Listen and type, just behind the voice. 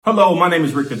Hello, my name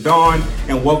is Rick the Dawn,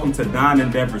 and welcome to Don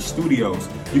Endeavor Studios.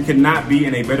 You cannot be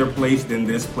in a better place than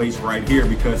this place right here,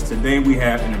 because today we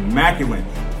have an immaculate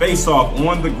face-off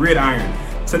on the gridiron.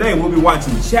 Today we'll be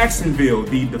watching Jacksonville,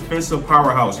 the defensive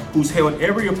powerhouse, who's held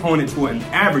every opponent to an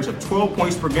average of 12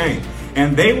 points per game.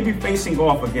 And they will be facing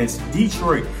off against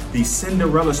Detroit, the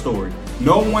Cinderella story.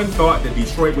 No one thought that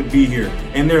Detroit would be here,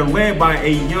 and they're led by a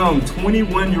young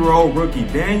 21-year-old rookie,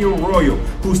 Daniel Royal,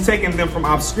 who's taken them from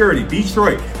obscurity,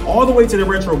 Detroit, all the way to the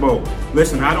Retro Bowl.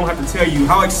 Listen, I don't have to tell you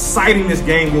how exciting this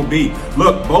game will be.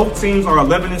 Look, both teams are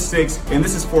 11-6, and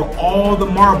this is for all the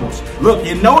marbles. Look,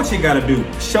 you know what you gotta do.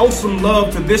 Show some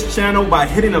love to this channel by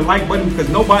hitting the like button, because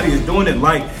nobody is doing it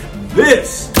like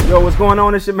this. Yo, what's going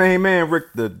on? It's your main man,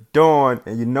 Rick the Dawn,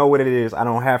 and you know what it is. I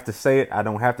don't have to say it.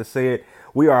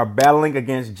 We are battling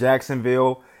against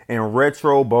Jacksonville in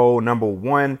Retro Bowl number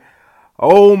 1.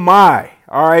 Oh my.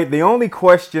 All right, the only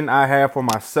question I have for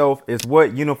myself is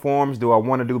what uniforms do I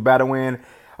want to do battle in?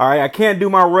 All right, I can't do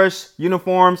my rush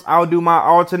uniforms. I'll do my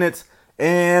alternates,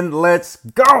 and let's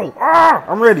go.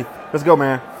 I'm ready. Let's go,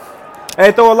 man.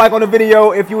 Hey, throw a like on the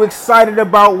video if you're excited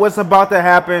about what's about to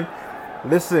happen.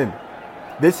 Listen,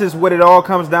 this is what it all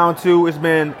comes down to. It's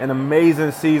been an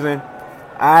amazing season.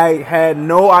 I had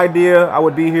no idea I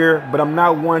would be here, but I'm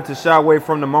not one to shy away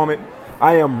from the moment.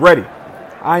 I am ready.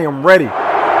 All right,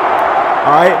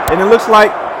 and it looks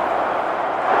like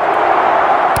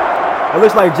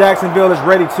Jacksonville is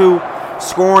ready to,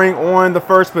 scoring on the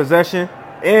first possession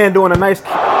and doing a nice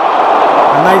kick.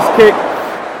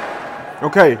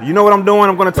 Okay, you know what I'm doing?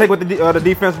 I'm going to take what the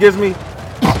defense gives me.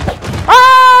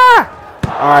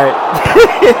 All right.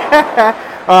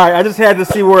 All right, I just had to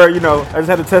see where, I just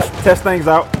had to test things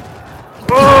out.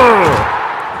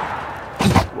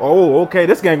 Oh, okay,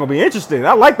 this game gonna be interesting.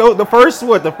 I like the first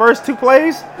two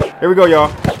plays. Here we go,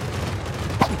 y'all.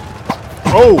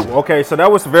 Oh, okay, so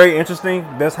that was very interesting.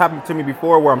 That's happened to me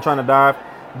before where I'm trying to dive,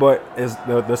 but is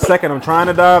the second I'm trying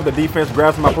to dive, the defense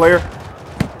grabs my player.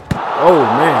 Oh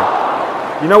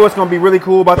man, you know what's gonna be really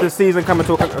cool about this season coming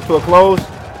to a close?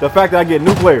 The fact that I get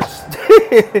new players.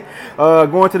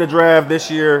 Going to the draft this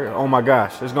year, oh my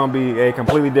gosh, it's going to be a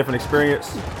completely different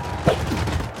experience.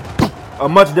 A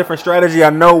much different strategy. I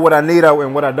know what I need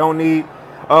and what I don't need.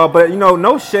 But,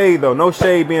 no shade, though. No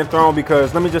shade being thrown,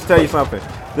 because let me just tell you something.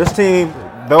 This team,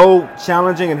 though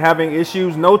challenging and having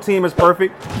issues, no team is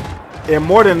perfect. And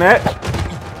more than that,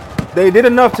 they did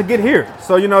enough to get here.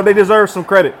 So, they deserve some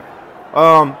credit.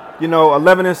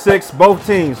 11-6, both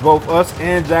teams, both us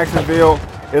and Jacksonville,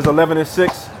 is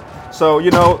 11-6. So,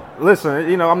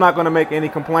 listen, I'm not going to make any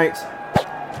complaints.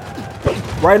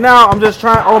 Right now, I'm just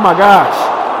trying. Oh, my gosh.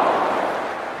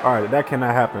 All right, that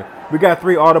cannot happen. We got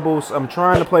 3 audibles. I'm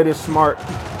trying to play this smart.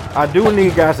 I do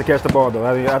need guys to catch the ball, though.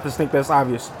 I just think that's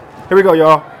obvious. Here we go,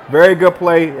 y'all. Very good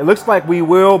play. It looks like we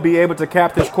will be able to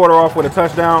cap this quarter off with a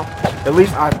touchdown. At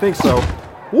least I think so.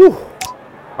 Woo.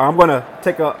 I'm going to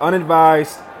take an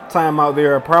unadvised timeout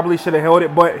there. I probably should have held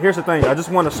it, but here's the thing. I just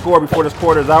want to score before this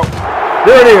quarter is out.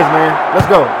 There it is, man. Let's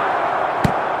go.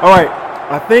 All right.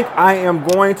 I think I am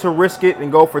going to risk it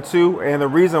and go for 2. And the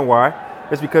reason why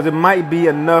is because it might be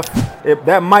enough.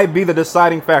 That might be the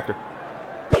deciding factor.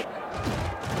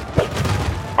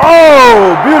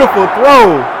 Oh, beautiful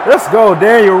throw. Let's go,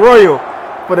 Daniel Royal,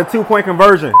 for the 2-point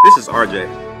conversion. This is RJ.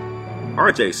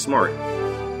 RJ Smart.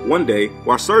 One day,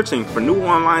 while searching for new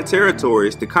online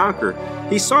territories to conquer,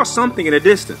 he saw something in the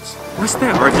distance. What's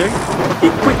that, RJ?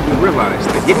 He quickly realized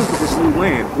that getting to this new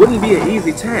land wouldn't be an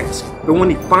easy task, but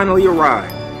when he finally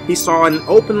arrived, he saw an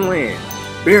open land,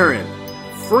 barren,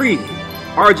 free.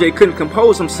 RJ couldn't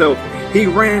compose himself. He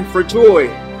ran for joy.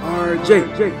 RJ.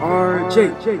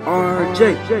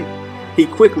 He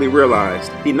quickly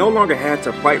realized he no longer had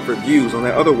to fight for views on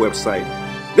that other website.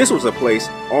 This was a place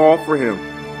all for him.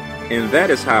 And that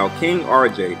is how King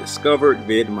RJ discovered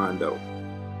Vidmondo.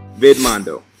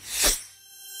 Vidmondo.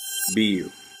 Be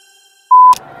you.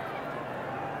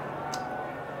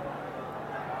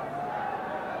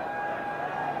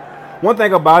 One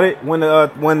thing about it, when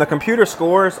the computer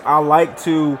scores, I like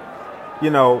to,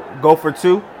 go for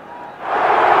 2.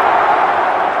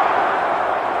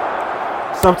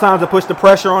 Sometimes I push the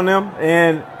pressure on them,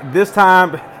 and this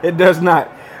time it does not.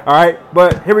 All right,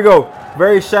 but here we go.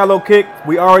 Very shallow kick.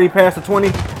 We already passed the 20,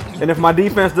 and if my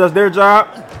defense does their job,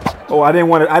 I didn't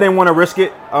want to risk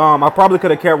it. I probably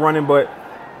could have kept running, but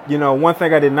one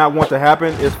thing I did not want to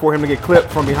happen is for him to get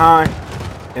clipped from behind,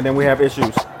 and then we have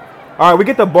issues. All right, we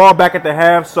get the ball back at the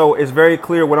half, so it's very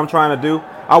clear what I'm trying to do.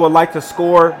 I would like to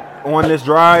score on this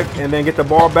drive and then get the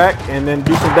ball back and then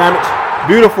do some damage.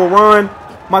 Beautiful run.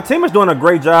 My team is doing a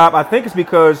great job. I think it's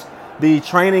because the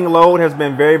training load has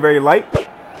been very, very light.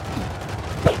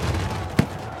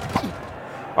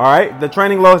 All right, the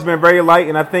training load has been very light,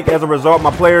 and I think as a result,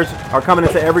 my players are coming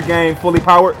into every game fully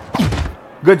powered.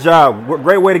 Good job.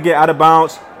 Great way to get out of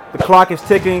bounds. The clock is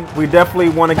ticking. We definitely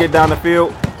want to get down the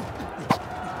field.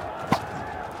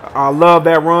 I love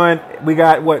that run. We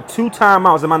got, what, 2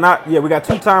 timeouts? Am I not? Yeah, we got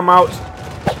 2 timeouts,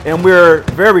 and we're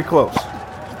very close.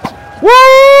 Woo!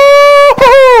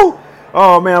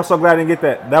 Oh, man, I'm so glad I didn't get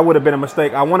that. That would have been a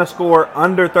mistake. I want to score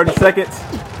under 30 seconds.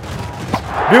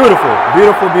 Beautiful,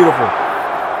 beautiful, beautiful.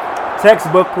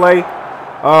 Textbook play.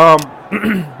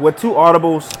 With 2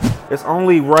 audibles, it's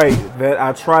only right that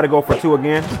I try to go for 2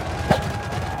 again.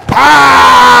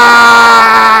 Ah!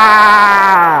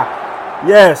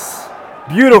 Yes.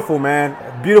 Beautiful, man.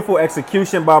 Beautiful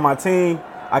execution by my team.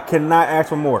 I cannot ask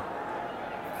for more.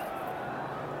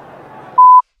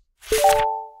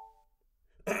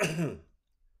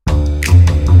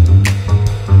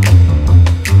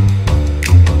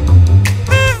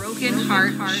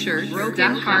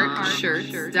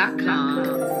 BrokenHeartShirts.com.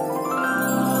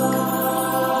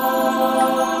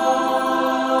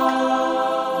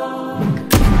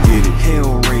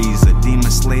 Hellraiser,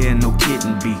 demon slayer, no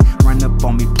kitten bee. Run up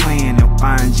on me playing, they'll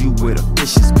find you with a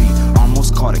vicious beat.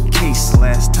 Almost caught a case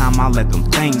last time I let them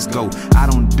things go. I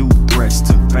don't do threats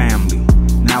to family.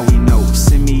 Now we know,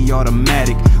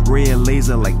 semi-automatic, red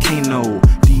laser like Kano.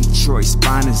 Detroit's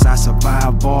finest, I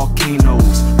survive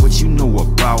volcanoes. What you know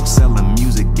about selling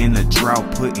music in a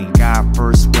drought? Putting God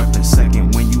first, weapon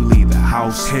second when you leave the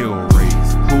house.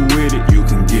 Hellraiser, who with it? You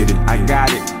can get it. I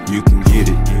got it, you can get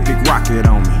it. Big rocket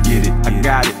on me, get it. I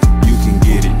got it, you can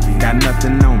get it. Got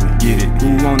nothing on me, get it.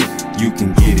 Who want it? You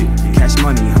can get it. Cash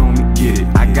money, homie, get it.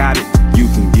 I got it, you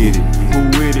can get it. Who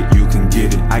with it? You can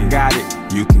get it. I got it,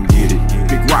 you can get it.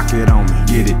 Big rocket on me,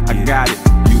 get it. I got it,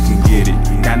 you can get it.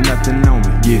 Got nothing on me,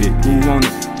 get it. Who want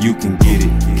it? You can get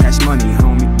it. Cash money,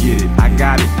 homie, get it. I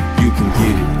got it, you can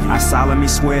get it. I solemnly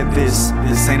swear this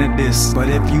ain't a diss. But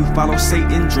if you follow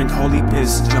Satan, drink holy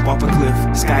piss. Jump off a cliff,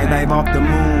 skydive off the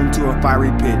moon to a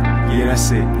fiery pit. Yeah,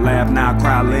 that's it. Laugh now,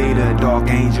 cry later, dark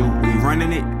angel. We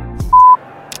running it.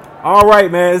 All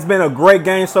right, man. It's been a great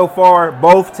game so far.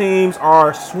 Both teams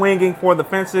are swinging for the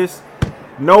fences.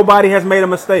 Nobody has made a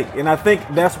mistake, and I think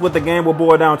that's what the game will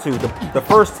boil down to. The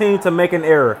first team to make an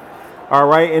error. All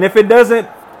right, and if it doesn't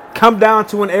come down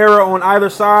to an error on either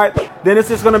side, then it's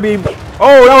just going to be,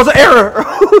 oh, that was an error.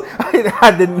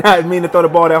 I did not mean to throw the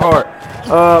ball that hard.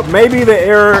 Maybe the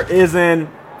error is in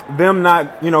them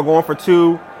not, going for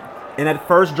 2 in that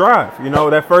first drive.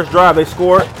 That first drive, they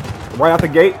scored right out the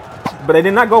gate, but they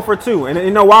did not go for 2.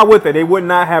 And why would they? They would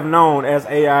not have known as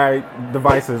AI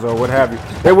devices or what have you.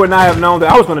 They would not have known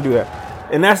that I was going to do that.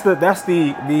 And that's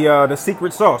the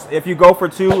secret sauce. If you go for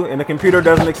 2 and the computer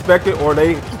doesn't expect it, or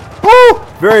they,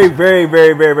 very, very,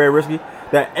 very, very, very risky.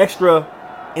 That extra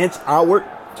inch outward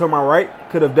to my right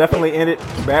could have definitely ended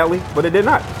badly, but it did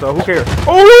not. So who cares?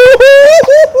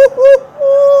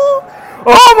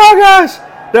 Oh my gosh,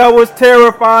 that was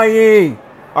terrifying.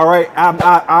 All right,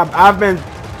 I've been.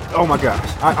 Oh my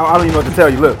gosh, I don't even know what to tell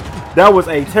you. Look, that was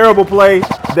a terrible play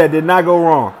that did not go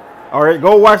wrong. All right,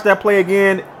 go watch that play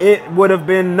again. It would have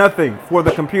been nothing for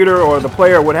the computer or the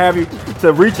player, or what have you,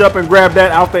 to reach up and grab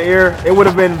that out the air. It would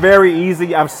have been very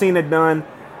easy. I've seen it done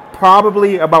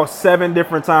probably about 7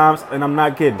 different times, and I'm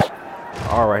not kidding.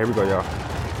 All right, here we go, y'all.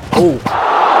 Oh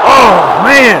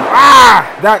man,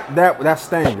 that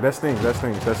stings. That stings.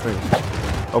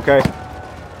 Okay.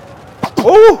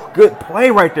 Oh, good play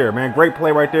right there, man. Great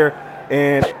play right there.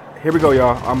 And here we go,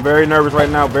 y'all. I'm very nervous right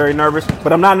now, very nervous.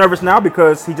 But I'm not nervous now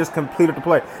because he just completed the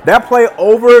play. That play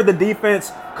over the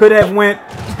defense could have went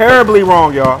terribly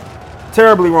wrong, y'all.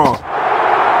 Terribly wrong.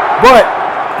 But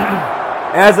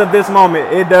as of this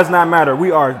moment, it does not matter. We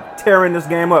are tearing this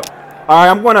game up. All right,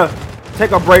 I'm going to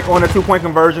take a break on the 2-point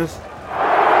conversions.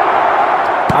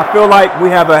 I feel like we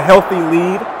have a healthy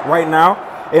lead right now.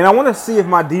 And I want to see if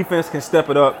my defense can step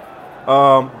it up.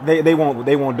 They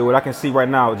won't do it. I can see right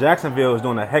now Jacksonville is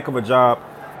doing a heck of a job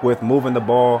with moving the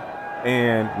ball,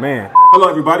 and man. Hello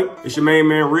everybody, it's your main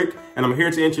man Rick, and I'm here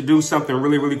to introduce something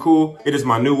really, really cool. It is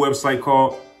my new website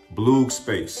called Blue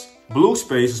Space. Blue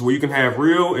Space is where you can have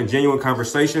real and genuine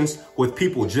conversations with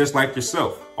people just like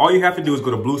yourself. All you have to do is go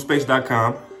to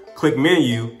bluespace.com, click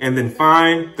menu, and then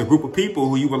find the group of people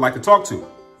who you would like to talk to.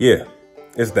 Yeah,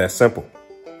 it's that simple.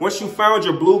 Once you found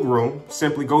your blue room,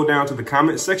 simply go down to the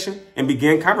comment section and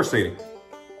begin conversating.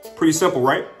 Pretty simple,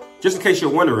 right? Just in case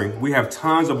you're wondering, we have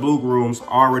tons of blue rooms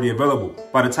already available.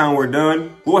 By the time we're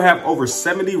done, we'll have over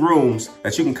 70 rooms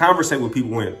that you can conversate with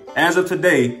people in. As of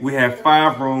today, we have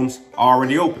 5 rooms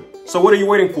already open. So what are you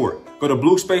waiting for? Go to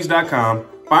bluespace.com,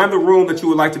 find the room that you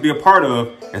would like to be a part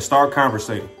of, and start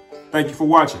conversating. Thank you for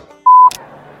watching.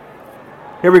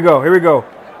 Here we go. Here we go.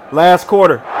 Last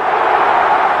quarter.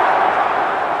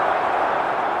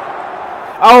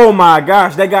 Oh my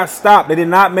gosh, they got stopped. They did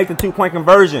not make the 2-point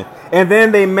conversion. And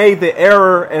then they made the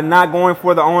error in not going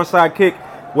for the onside kick.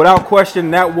 Without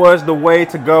question, that was the way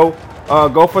to go.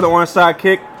 Go for the onside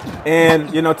kick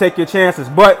and, you know, take your chances.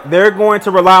 But they're going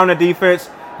to rely on the defense.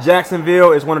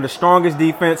 Jacksonville is one of the strongest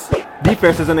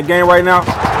defenses in the game right now.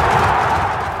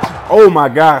 Oh my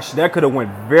gosh, that could have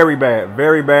went very bad,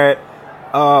 very bad.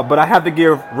 But I have to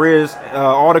give Riz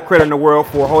all the credit in the world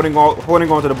for holding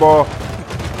on to the ball.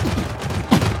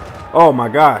 Oh my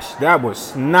gosh, that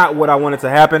was not what I wanted to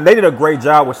happen. They did a great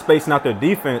job with spacing out their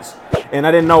defense, and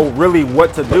I didn't know really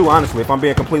what to do, honestly, if I'm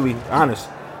being completely honest.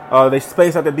 They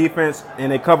spaced out the defense,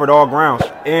 and they covered all grounds.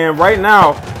 And right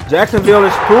now, Jacksonville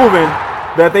is proving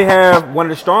that they have one of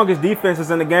the strongest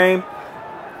defenses in the game.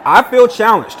 I feel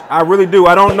challenged. I really do.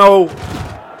 I don't know.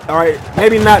 All right,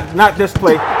 maybe not this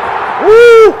play.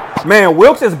 Woo! Man,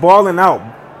 Wilkes is balling out.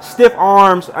 Stiff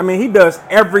arms. I mean, he does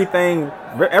everything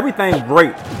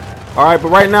great. All right, but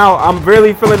right now I'm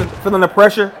really feeling the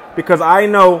pressure because I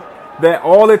know that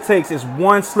all it takes is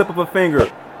one slip of a finger,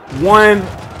 one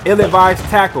ill-advised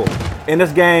tackle, and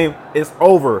this game is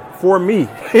over for me.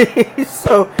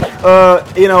 So,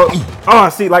 you know,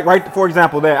 see, like right, for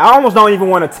example, that I almost don't even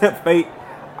want to tempt fate.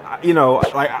 You know,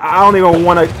 like I don't even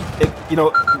want to, you know,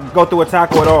 go through a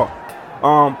tackle at all.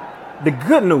 The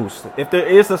good news, if there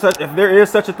is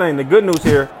such a thing, the good news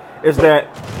here is that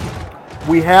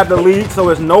we have the lead, so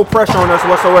there's no pressure on us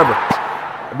whatsoever.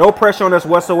 No pressure on us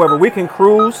whatsoever. We can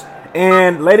cruise.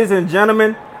 And ladies and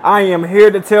gentlemen, I am here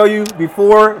to tell you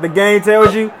before the game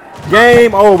tells you,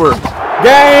 game over.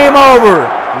 Game over.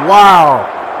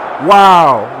 Wow.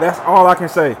 Wow. That's all I can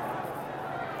say.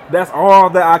 That's all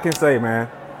that I can say, man.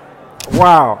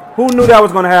 Wow. Who knew that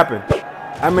was going to happen?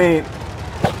 I mean,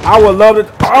 I would love it.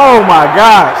 Oh, my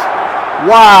gosh.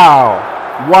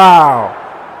 Wow. Wow.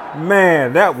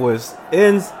 Man, that was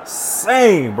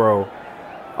insane, bro.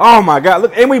 Oh my God!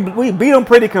 Look, and we beat them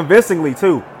pretty convincingly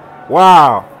too.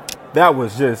 Wow, that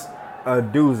was just a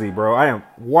doozy, bro. I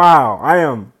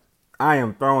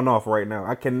am thrown off right now.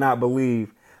 I cannot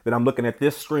believe that I'm looking at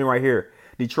this screen right here.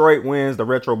 Detroit wins the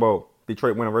Retro Bowl.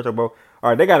 Detroit win the Retro Bowl. All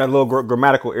right, they got a little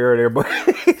grammatical error there, but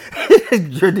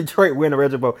Detroit win the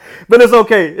Retro Bowl. But it's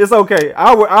okay. It's okay.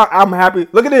 I'm happy.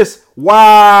 Look at this.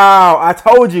 Wow, I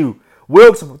told you.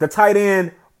 Wilkes, the tight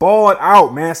end, balled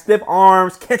out, man. Stiff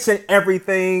arms, catching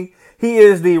everything. He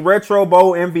is the Retro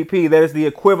Bowl MVP. That is the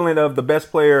equivalent of the best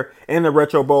player in the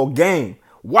Retro Bowl game.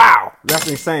 Wow. That's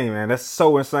insane, man. That's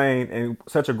so insane and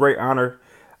such a great honor.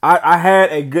 I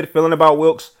had a good feeling about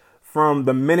Wilkes from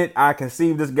the minute I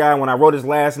conceived this guy when I wrote his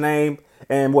last name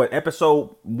and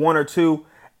episode 1 or 2.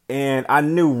 And I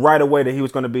knew right away that he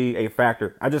was going to be a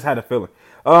factor. I just had a feeling.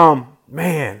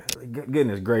 Man,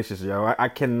 goodness gracious, yo. I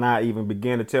cannot even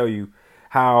begin to tell you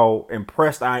how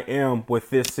impressed I am with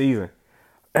this season.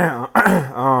 Yeah,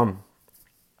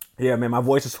 man, my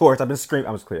voice is hoarse. I've been screaming.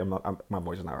 I'm just clear. My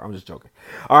voice is not. I'm just joking.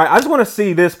 All right, I just want to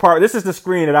see this part. This is the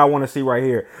screen that I want to see right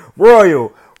here.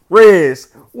 Royal,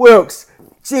 Riz, Wilkes,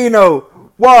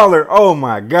 Gino, Waller. Oh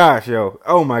my gosh, yo.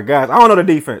 Oh my gosh. I don't know the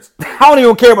defense. I don't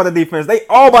even care about the defense. They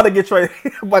all about to get traded.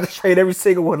 About to trade every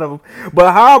single one of them.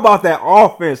 But how about that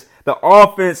offense? The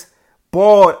offense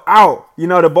balled out. You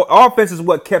know, the offense is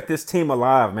what kept this team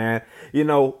alive, man. You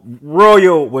know,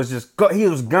 Royal was he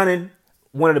was gunning.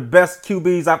 One of the best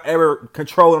QBs I've ever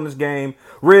controlled in this game.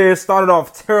 Riz started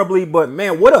off terribly, but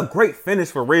man, what a great finish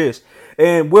for Riz.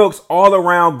 And Wilkes, all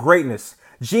around greatness.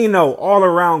 Gino, all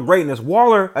around greatness.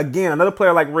 Waller, again, another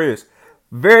player like Riz.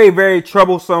 Very, very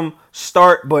troublesome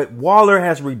start, but Waller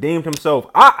has redeemed himself.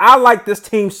 I like this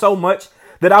team so much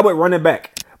that I would run it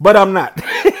back, but I'm not.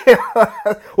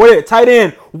 Wait, tight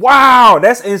end. Wow,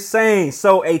 that's insane.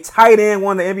 So a tight end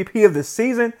won the MVP of the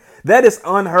season. That is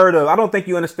unheard of. I don't think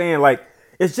you understand. Like,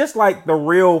 it's just like the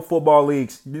real football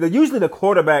leagues. Usually the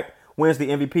quarterback wins the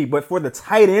MVP, but for the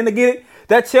tight end to get it,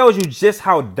 that tells you just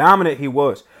how dominant he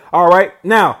was. All right,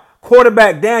 now,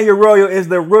 quarterback Daniel Royal is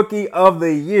the rookie of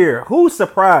the year. Who's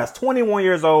surprised? 21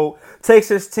 years old, takes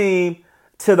his team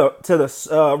to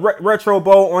the Retro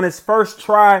Bowl on his first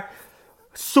try.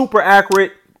 Super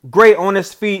accurate, great on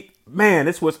his feet. Man,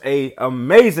 this was a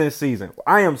amazing season.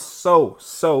 I am so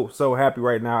happy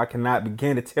right now. I cannot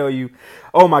begin to tell you.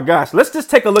 Oh my gosh. Let's just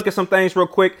take a look at some things real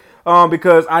quick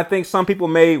because I think some people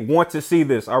may want to see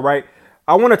this. All right.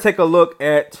 I want to take a look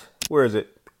at, where is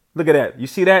it? Look at that. You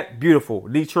see that? Beautiful.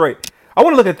 Detroit. I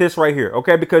want to look at this right here.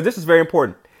 Okay. Because this is very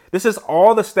important. This is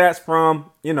all the stats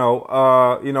from,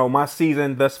 my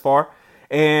season thus far.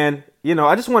 And,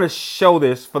 I just want to show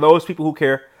this for those people who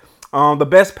care. The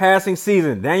best passing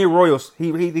season, Daniel Royals.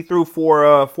 He threw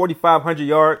for 4,500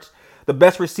 yards. The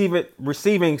best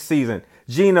receiving season,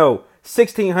 Geno,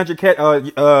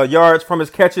 1,600 yards from his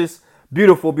catches.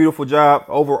 Beautiful, beautiful job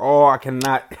overall. I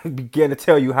cannot begin to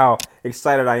tell you how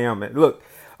excited I am. Man. Look,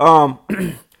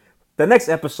 the next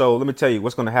episode, let me tell you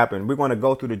what's going to happen. We're going to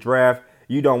go through the draft.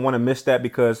 You don't want to miss that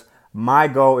because my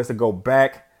goal is to go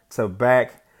back to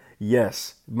back.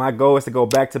 Yes, my goal is to go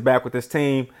back to back with this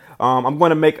team. I'm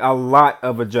going to make a lot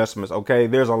of adjustments, okay?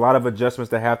 There's a lot of adjustments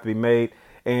that have to be made,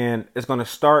 and it's going to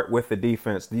start with the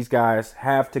defense. These guys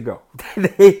have to go.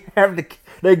 They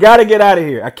got to get out of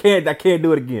here. I can't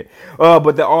do it again.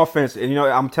 But the offense, and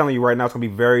I'm telling you right now, it's going to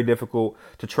be very difficult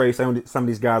to trade some of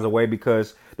these guys away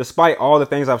because despite all the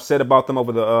things I've said about them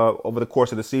over the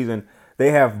course of the season,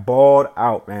 they have balled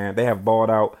out, man. They have balled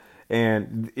out,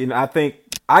 and I think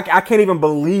I can't even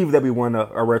believe that we won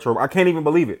a retro. I can't even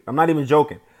believe it. I'm not even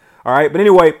joking. All right, but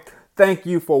anyway, thank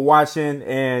you for watching,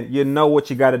 and you know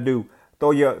what you got to do. Throw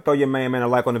your man a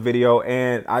like on the video,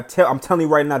 and I'm telling you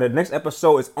right now, the next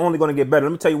episode is only going to get better.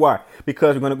 Let me tell you why.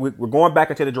 Because we're going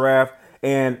back into the draft,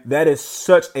 and that is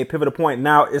such a pivotal point.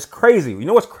 Now it's crazy. You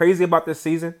know what's crazy about this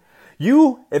season?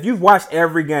 If you've watched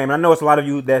every game, and I know it's a lot of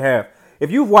you that have. If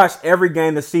you've watched every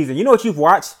game this season, you know what you've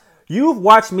watched? You've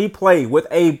watched me play with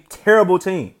a terrible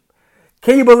team.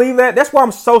 Can you believe that? That's why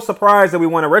I'm so surprised that we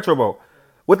won a Retro Bowl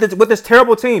with this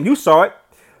terrible team. You saw it.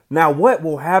 Now what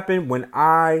will happen when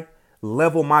I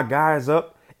level my guys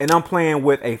up and I'm playing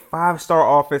with a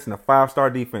 5-star offense and a 5-star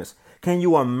defense? Can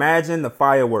you imagine the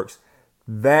fireworks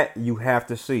that you have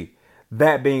to see?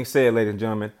 That being said, ladies and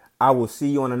gentlemen, I will see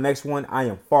you on the next one. I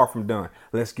am far from done.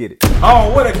 Let's get it.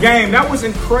 Oh, what a game. That was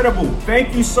incredible.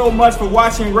 Thank you so much for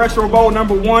watching Retro Bowl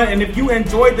 #1. And if you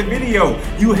enjoyed the video,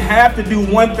 you have to do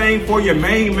one thing for your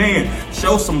main man.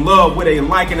 Show some love with a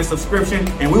like and a subscription.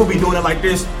 And we'll be doing it like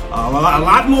this a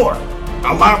lot more.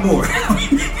 A lot more.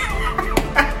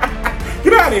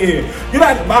 Get out of here. Get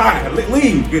out. Bye.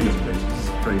 Leave. Goodness gracious. This is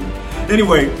crazy.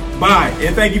 Anyway, bye.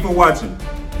 And thank you for watching.